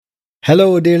Hello,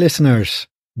 dear listeners.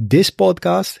 This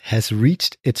podcast has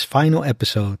reached its final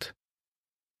episode.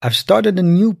 I've started a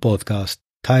new podcast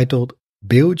titled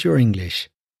Build Your English,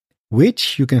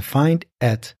 which you can find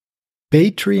at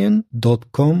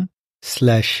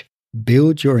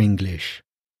patreon.com/buildyourenglish.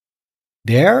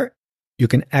 There, you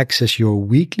can access your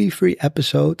weekly free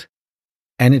episode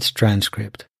and its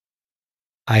transcript.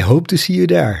 I hope to see you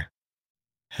there.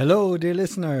 Hello, dear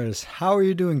listeners. How are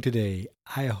you doing today?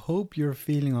 I hope you're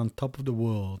feeling on top of the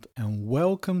world, and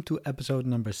welcome to episode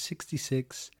number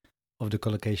 66 of the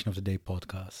Collocation of the Day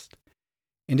podcast.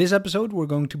 In this episode, we're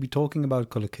going to be talking about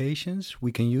collocations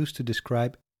we can use to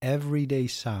describe everyday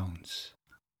sounds.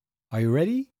 Are you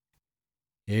ready?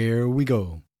 Here we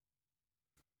go.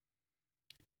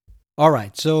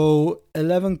 Alright, so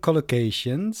 11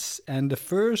 collocations, and the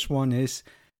first one is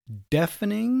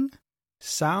deafening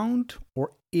sound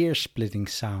or ear-splitting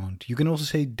sound. You can also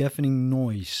say deafening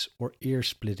noise or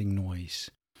ear-splitting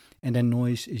noise. And then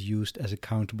noise is used as a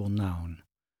countable noun.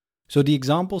 So the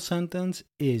example sentence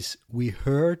is, we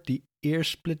heard the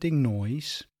ear-splitting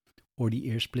noise or the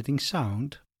ear-splitting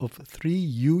sound of 3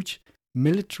 huge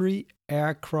military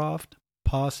aircraft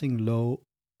passing low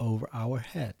over our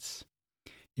heads.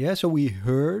 Yeah, so we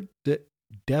heard the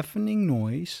deafening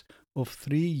noise of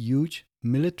 3 huge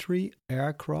military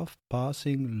aircraft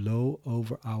passing low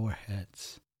over our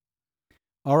heads.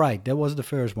 Alright, that was the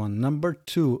first one. Number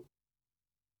 2,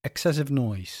 excessive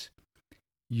noise.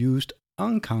 Used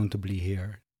uncountably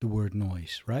here, the word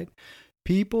noise, right?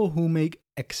 People who make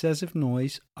excessive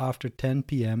noise after 10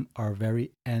 p.m. are very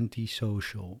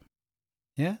antisocial.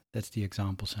 Yeah, that's the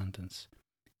example sentence.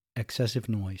 Excessive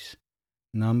noise.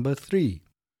 Number 3,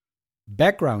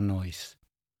 background noise.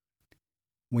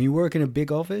 When you work in a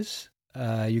big office,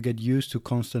 you get used to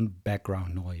constant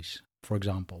background noise, for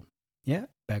example. Yeah,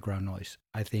 background noise.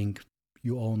 I think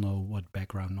you all know what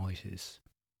background noise is.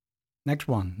 Next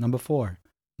one, number 4,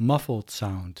 muffled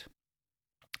sound.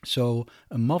 So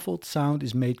a muffled sound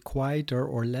is made quieter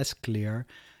or less clear,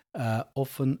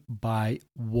 often by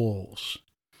walls.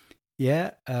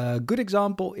 Yeah, a good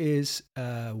example is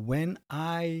when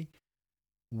I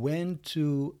went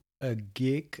to a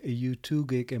U2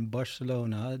 gig in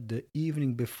Barcelona, the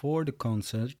evening before the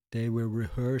concert, they were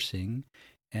rehearsing,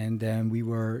 and then we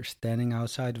were standing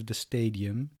outside of the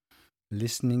stadium,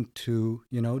 listening to,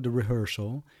 the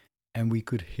rehearsal, and we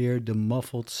could hear the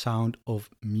muffled sound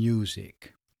of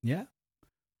music,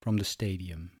 from the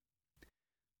stadium.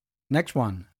 Next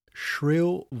one,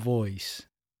 shrill voice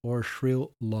or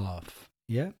shrill laugh,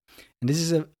 and this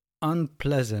is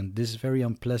this is very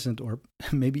unpleasant or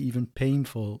maybe even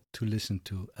painful to listen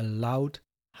to. A loud,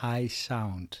 high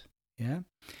sound.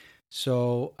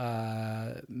 So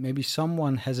maybe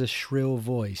someone has a shrill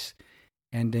voice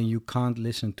and then you can't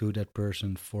listen to that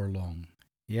person for long.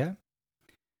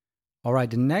 All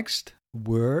right, the next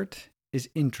word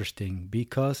is interesting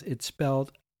because it's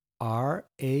spelled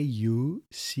R-A-U-C-O-U-S,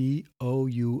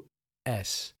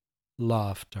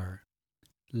 laughter.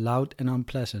 Loud and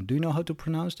unpleasant. Do you know how to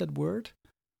pronounce that word?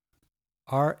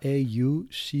 R-A-U-C-O-U-S.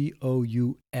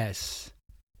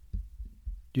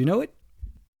 Do you know it?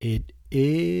 It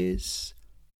is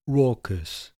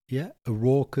raucous. A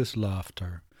raucous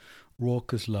laughter.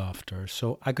 Raucous laughter.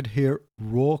 So I could hear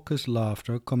raucous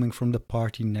laughter coming from the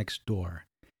party next door.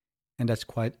 And that's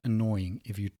quite annoying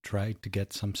if you try to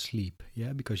get some sleep.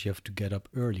 Because you have to get up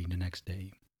early the next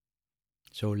day.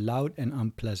 So loud and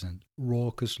unpleasant.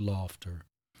 Raucous laughter.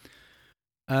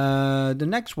 The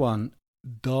next one,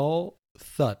 dull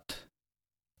thud.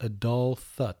 A dull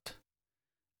thud.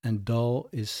 And dull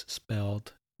is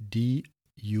spelled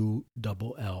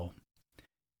D-U-L-L.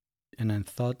 And then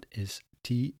thud is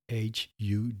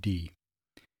T-H-U-D.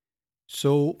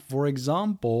 So, for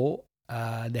example,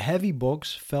 the heavy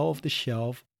box fell off the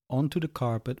shelf onto the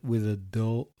carpet with a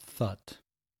dull thud.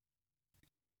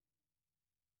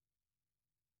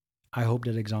 I hope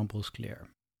that example is clear.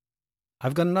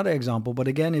 I've got another example, but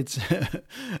again, it's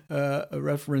a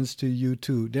reference to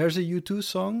U2. There's a U2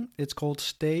 song. It's called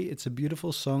Stay. It's a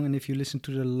beautiful song. And if you listen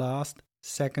to the last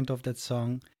second of that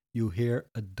song, you hear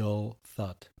a dull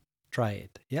thud. Try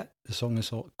it. The song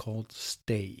is called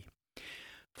Stay.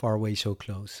 Far away, so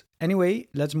close. Anyway,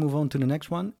 let's move on to the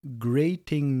next one.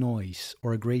 Grating noise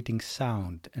or a grating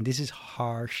sound. And this is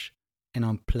harsh and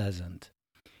unpleasant.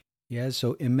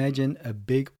 So imagine a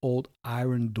big old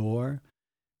iron door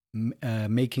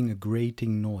making a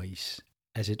grating noise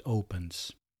as it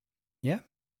opens.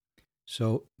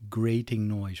 So grating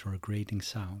noise or a grating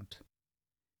sound.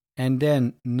 And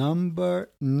then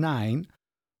number 9,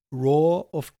 roar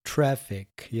of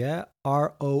traffic.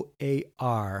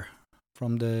 R-O-A-R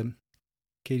from the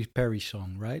Katy Perry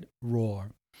song, right?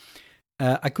 Roar.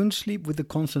 I couldn't sleep with the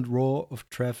constant roar of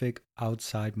traffic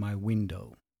outside my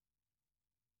window.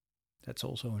 That's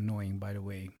also annoying, by the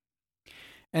way.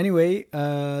 Anyway,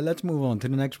 let's move on to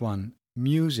the next one.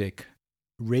 Music.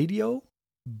 Radio.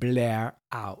 Blare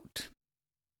out.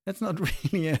 That's not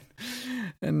really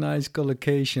a nice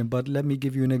collocation, but let me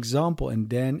give you an example and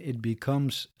then it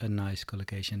becomes a nice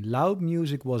collocation. Loud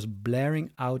music was blaring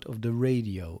out of the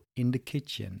radio in the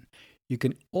kitchen. You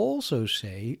can also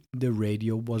say the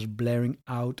radio was blaring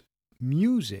out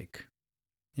music.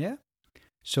 Yeah?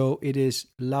 So it is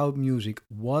loud music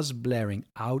was blaring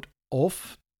out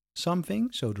of something,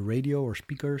 so the radio or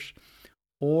speakers,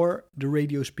 or the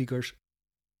radio speakers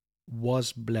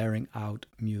was blaring out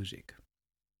music.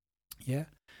 Yeah?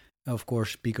 Of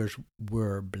course, speakers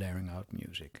were blaring out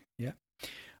music. Yeah?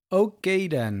 Okay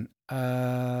then.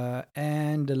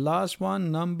 And the last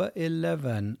one, number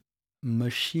 11.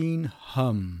 Machine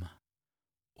hum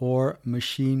or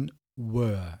machine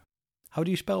whir. How do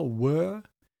you spell whir?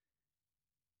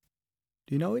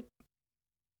 Do you know it?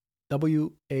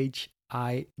 W-H-I-R-R.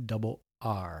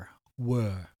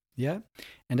 Whir. Yeah?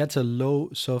 And that's a low,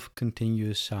 soft,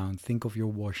 continuous sound. Think of your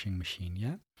washing machine.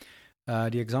 Yeah?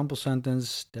 The example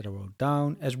sentence that I wrote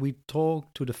down. As we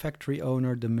talked to the factory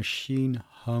owner, the machine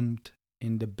hummed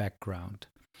in the background.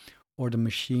 Or the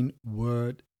machine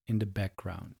whirred in the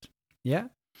background. Yeah?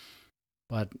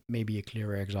 But maybe a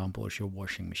clearer example is your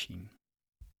washing machine.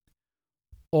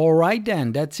 All right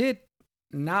then, that's it.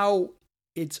 Now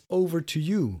it's over to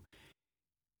you.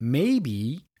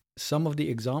 Maybe some of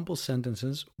the example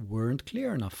sentences weren't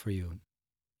clear enough for you.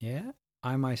 Yeah?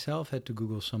 I myself had to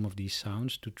Google some of these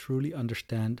sounds to truly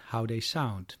understand how they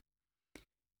sound.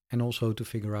 And also to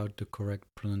figure out the correct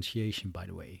pronunciation, by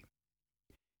the way.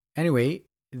 Anyway,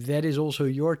 that is also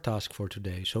your task for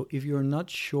today. So if you're not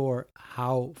sure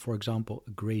how, for example,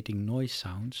 a grating noise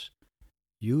sounds,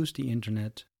 use the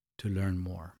internet to learn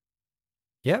more.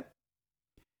 Yep.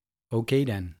 Okay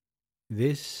then.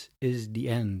 This is the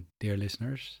end, dear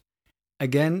listeners.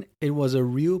 Again, it was a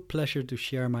real pleasure to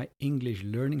share my English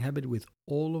learning habit with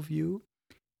all of you,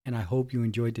 and I hope you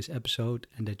enjoyed this episode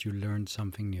and that you learned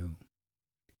something new.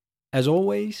 As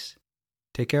always,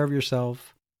 take care of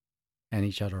yourself and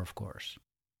each other, of course.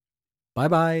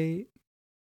 Bye-bye.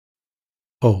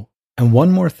 Oh, and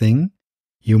one more thing.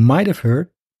 You might have heard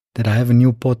that I have a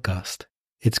new podcast.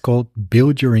 It's called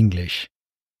Build Your English.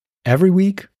 Every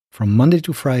week, from Monday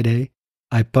to Friday,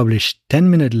 I publish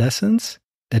 10-minute lessons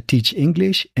that teach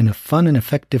English in a fun and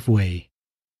effective way.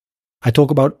 I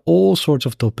talk about all sorts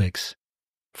of topics,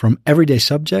 from everyday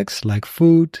subjects like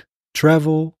food,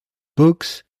 travel,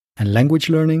 books, and language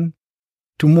learning,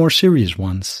 to more serious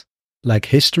ones like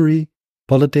history,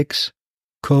 politics,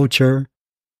 culture,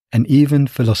 and even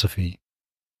philosophy.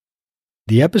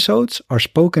 The episodes are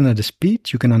spoken at a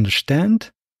speed you can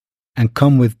understand and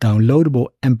come with downloadable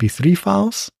MP3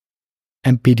 files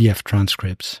and PDF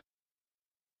transcripts.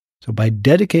 So by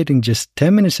dedicating just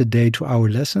 10 minutes a day to our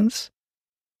lessons,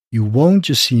 you won't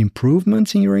just see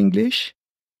improvements in your English,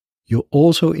 you'll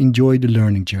also enjoy the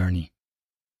learning journey.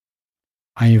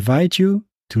 I invite you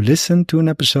to listen to an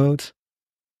episode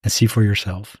and see for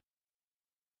yourself.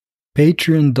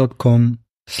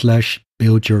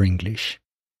 Patreon.com/buildyourenglish.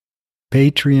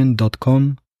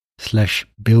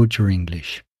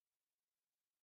 Patreon.com/buildyourenglish.